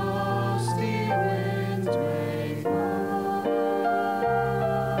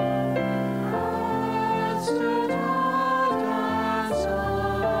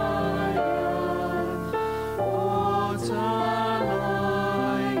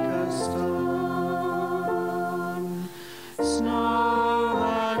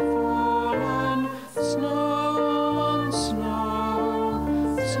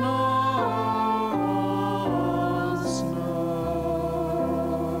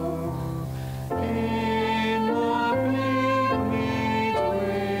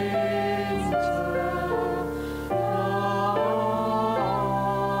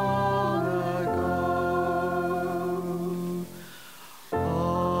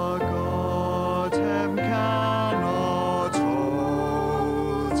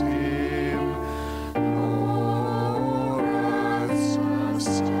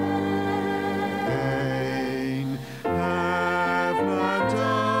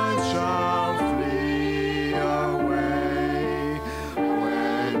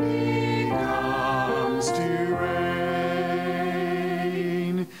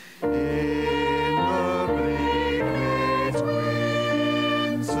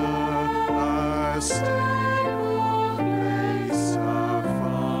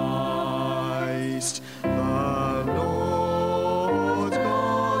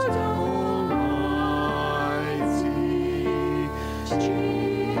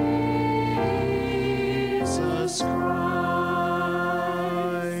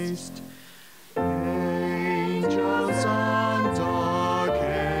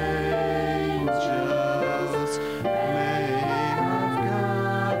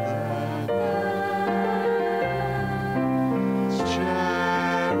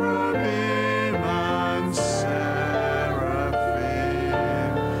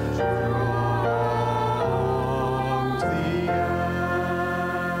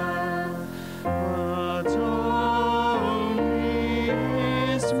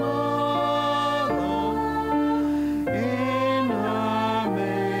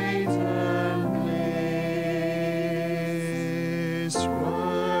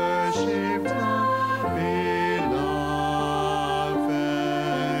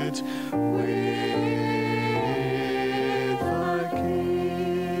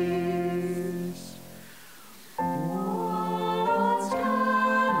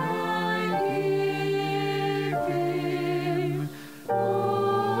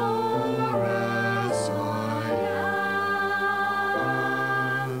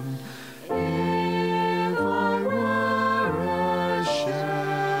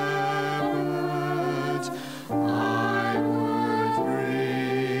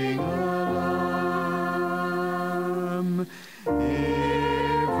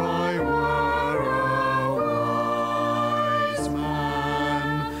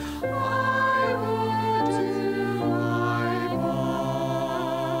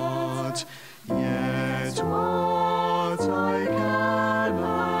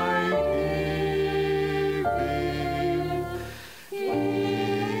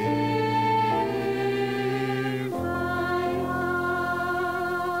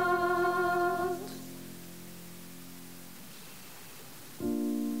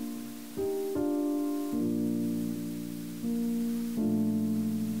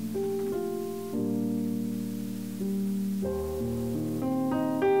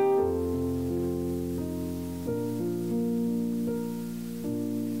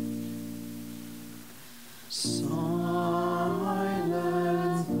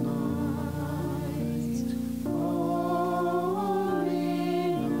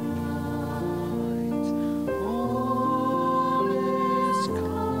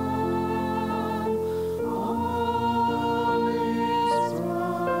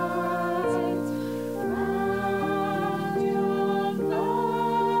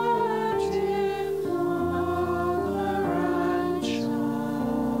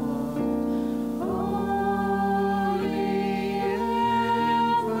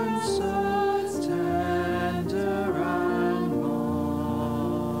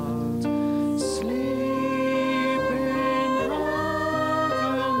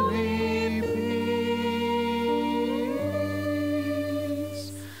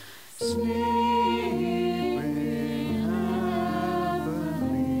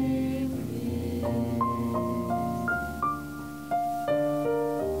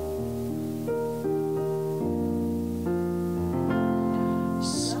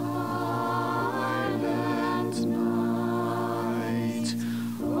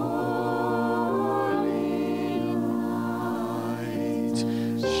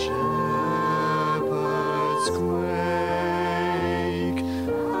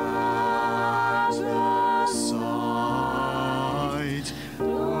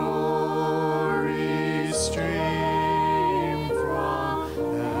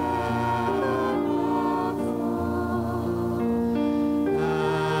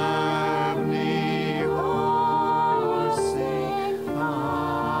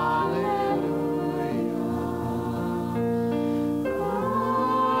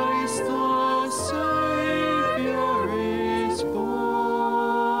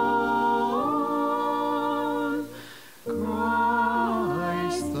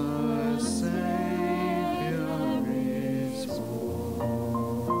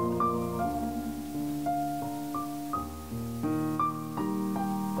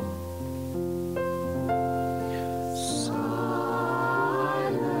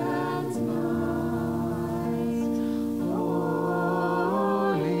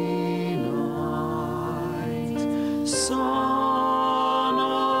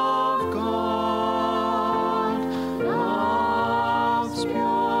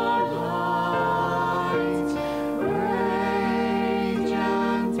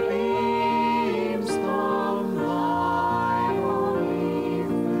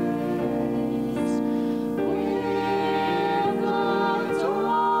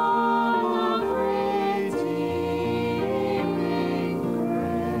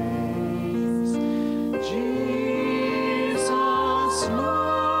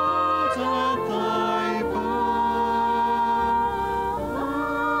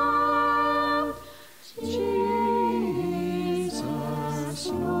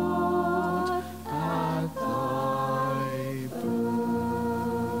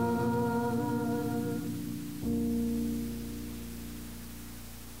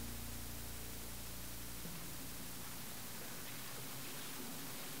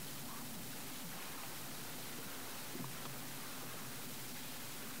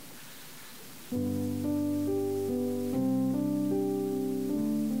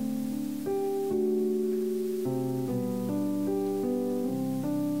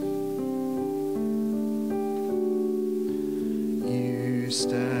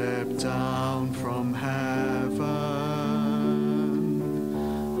stepped down from heaven.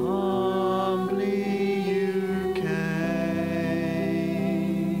 Humbly you came,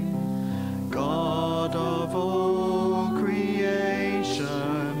 God of all creation,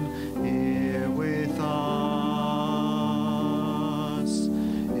 here with us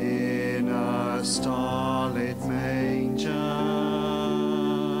in a starlit manger.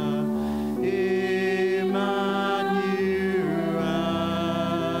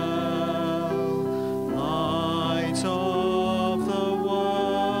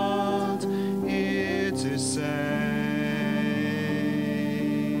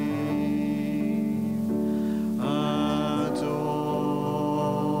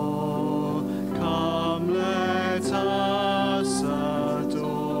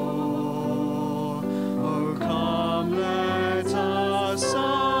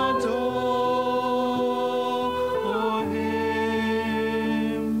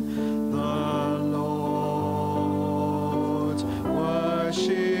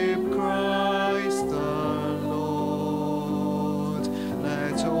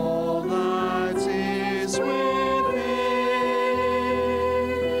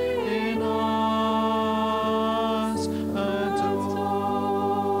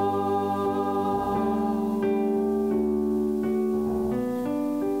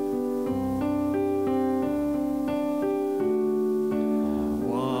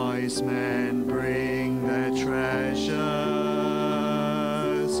 Men bring their treasures,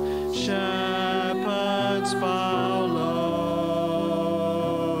 shepherds follow,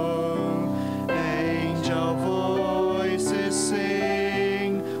 angel voices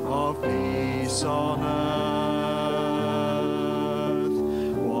sing of peace on earth.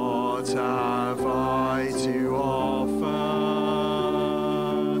 What have I to offer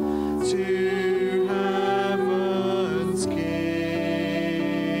to heaven's King?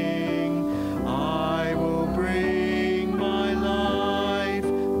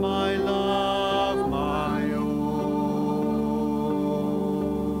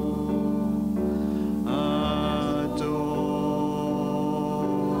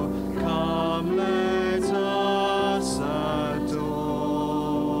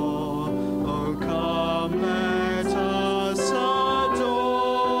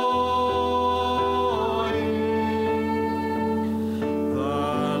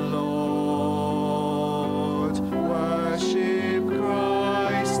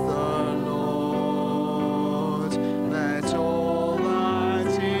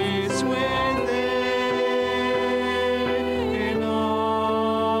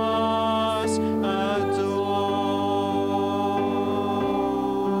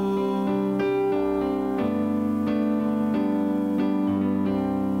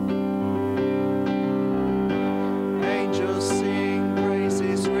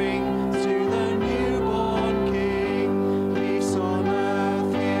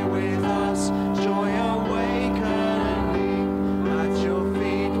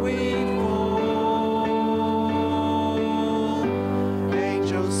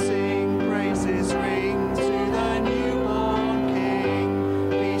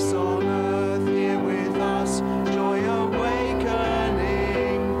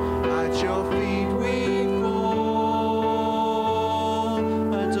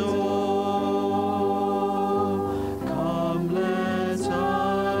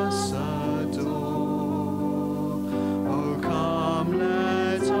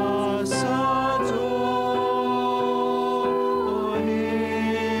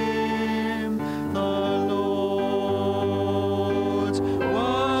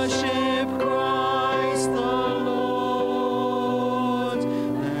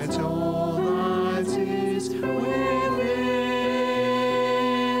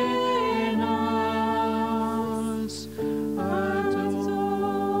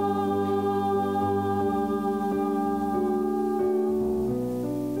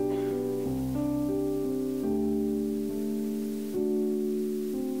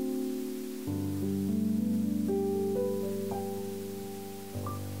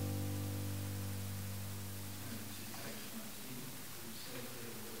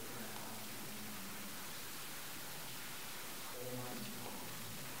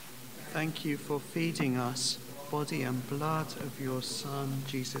 Thank you for feeding us, body and blood of your Son,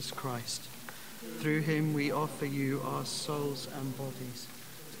 Jesus Christ. Through him we offer you our souls and bodies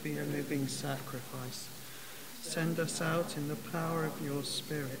to be a living sacrifice. Send us out in the power of your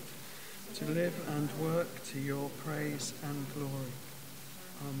Spirit to live and work to your praise and glory.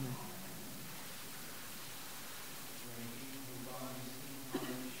 Amen.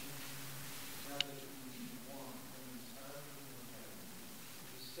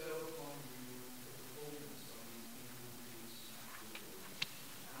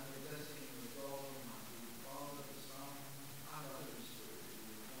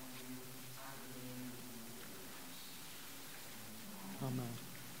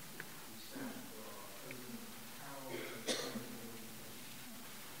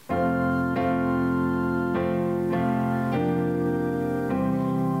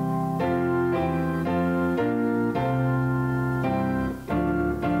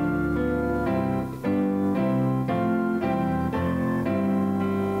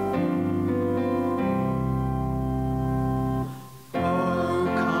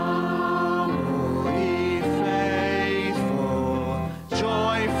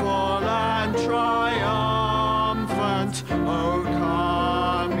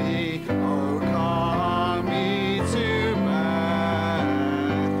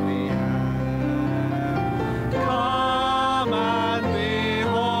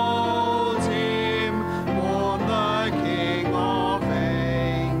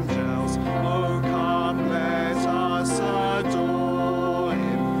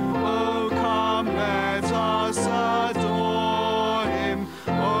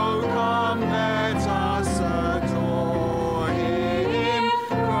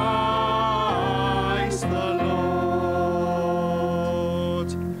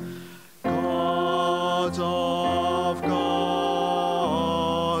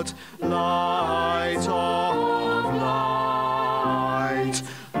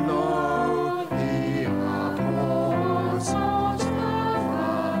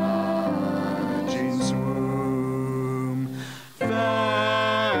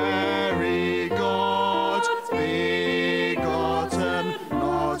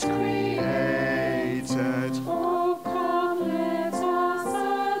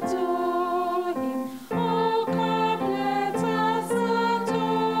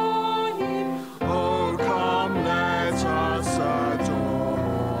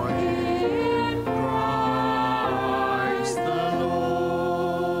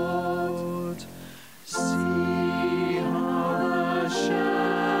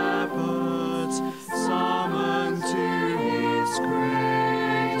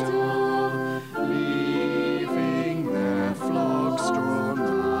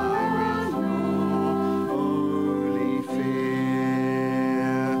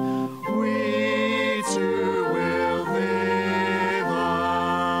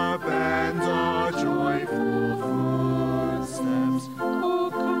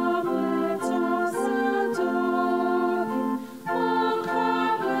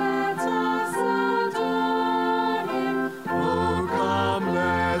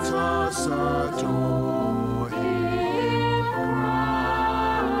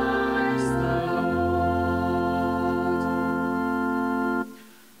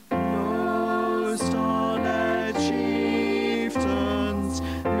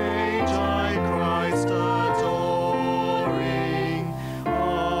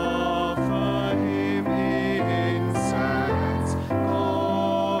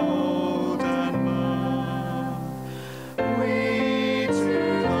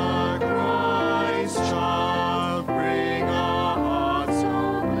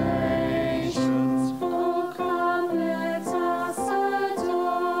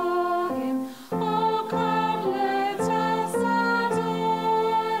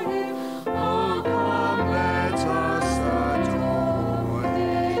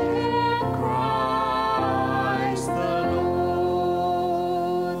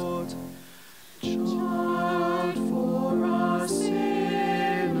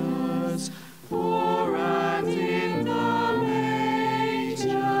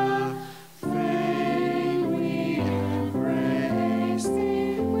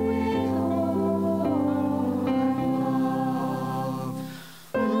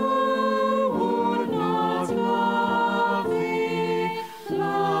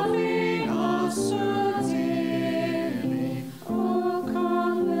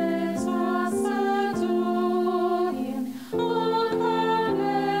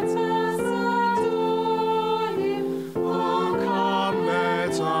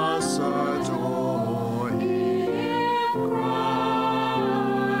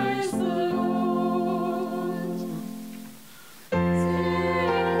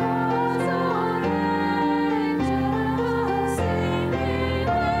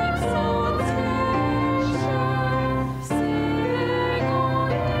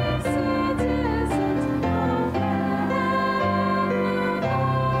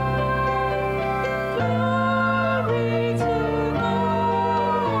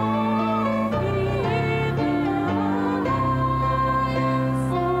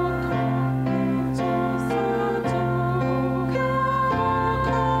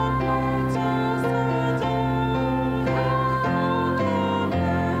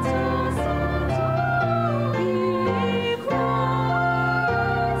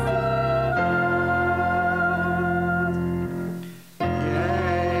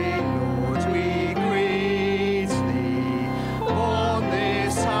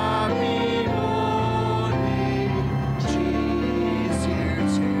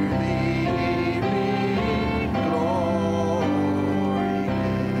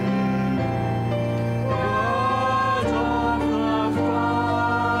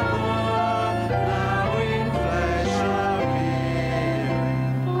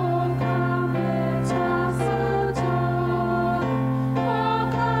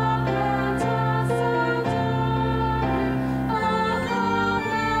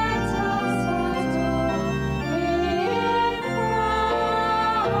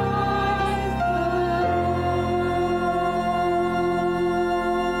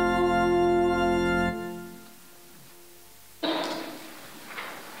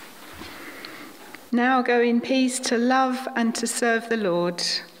 Now go in peace to love and to serve the Lord.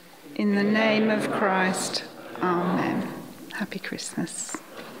 In the name of Christ. Amen. Happy Christmas.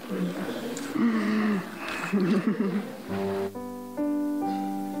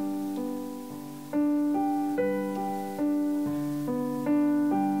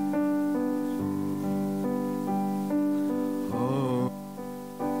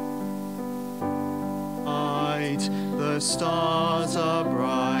 The stars are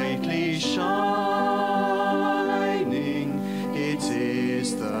brightly shining. It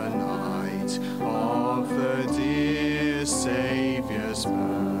is the night of the dear Saviour's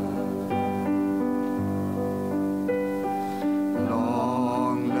birth.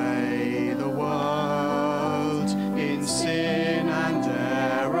 Long lay the world in sin and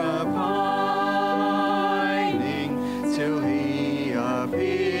error pining, till he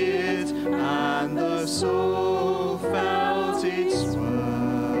appeared and the soul felt its worth.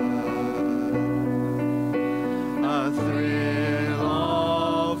 A thrill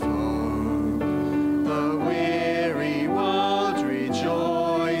of hope, the weary world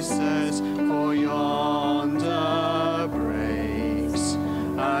rejoices, for yonder breaks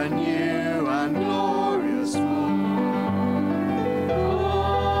a new and glorious morn. All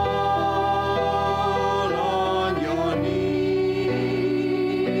on your knees,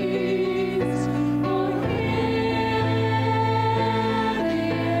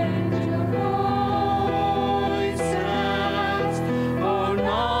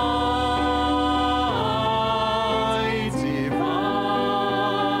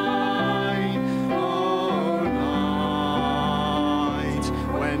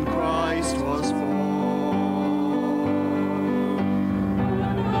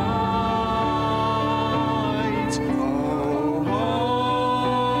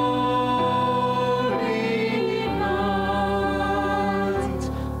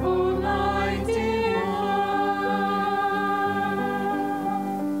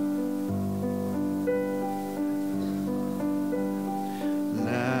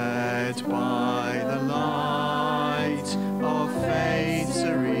 by the light of faith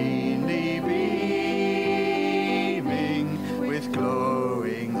serenely beaming, with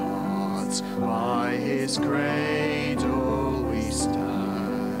glowing hearts by his cradle we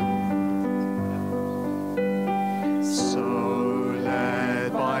stand. So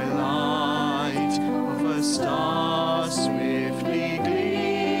led by light of a star swiftly gleaming,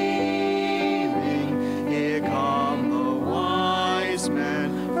 here come the wise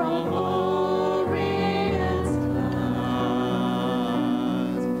men from Orient's land.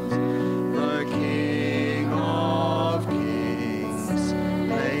 The King of Kings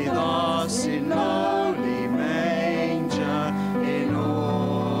lay thus in lowly manger. In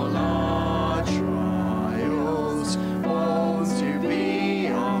all our trials, born to be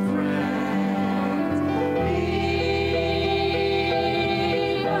our friend. He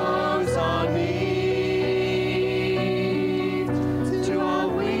knows our need, to our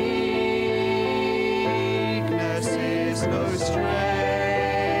weaknesses no stranger.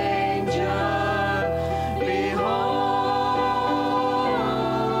 Behold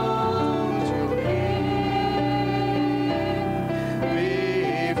your King,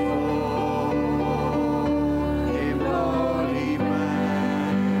 before him lowly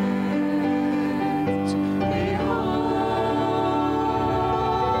bent. Behold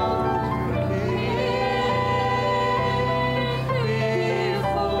your King,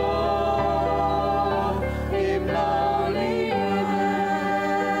 before him lowly bent.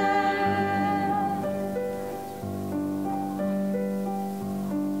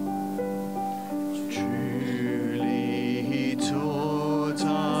 Truly he taught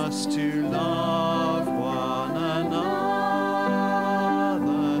us to love one another.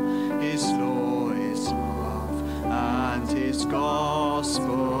 His law is love, and his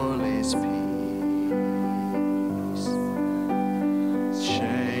gospel is peace.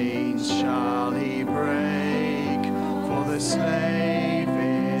 Chains shall he break, for the slave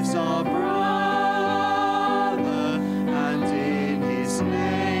is our brother, and in his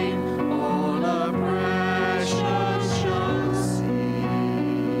name all oppression shall cease.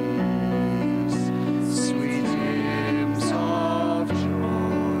 Sweet hymns of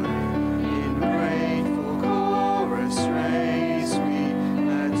joy in grateful chorus raise we,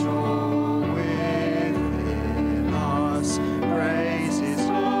 let all within us praise his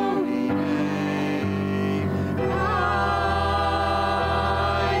holy name.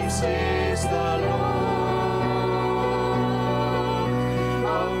 Christ is the Lord.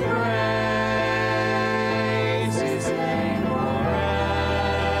 Oh, praise his name forever.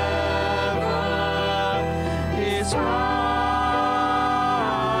 His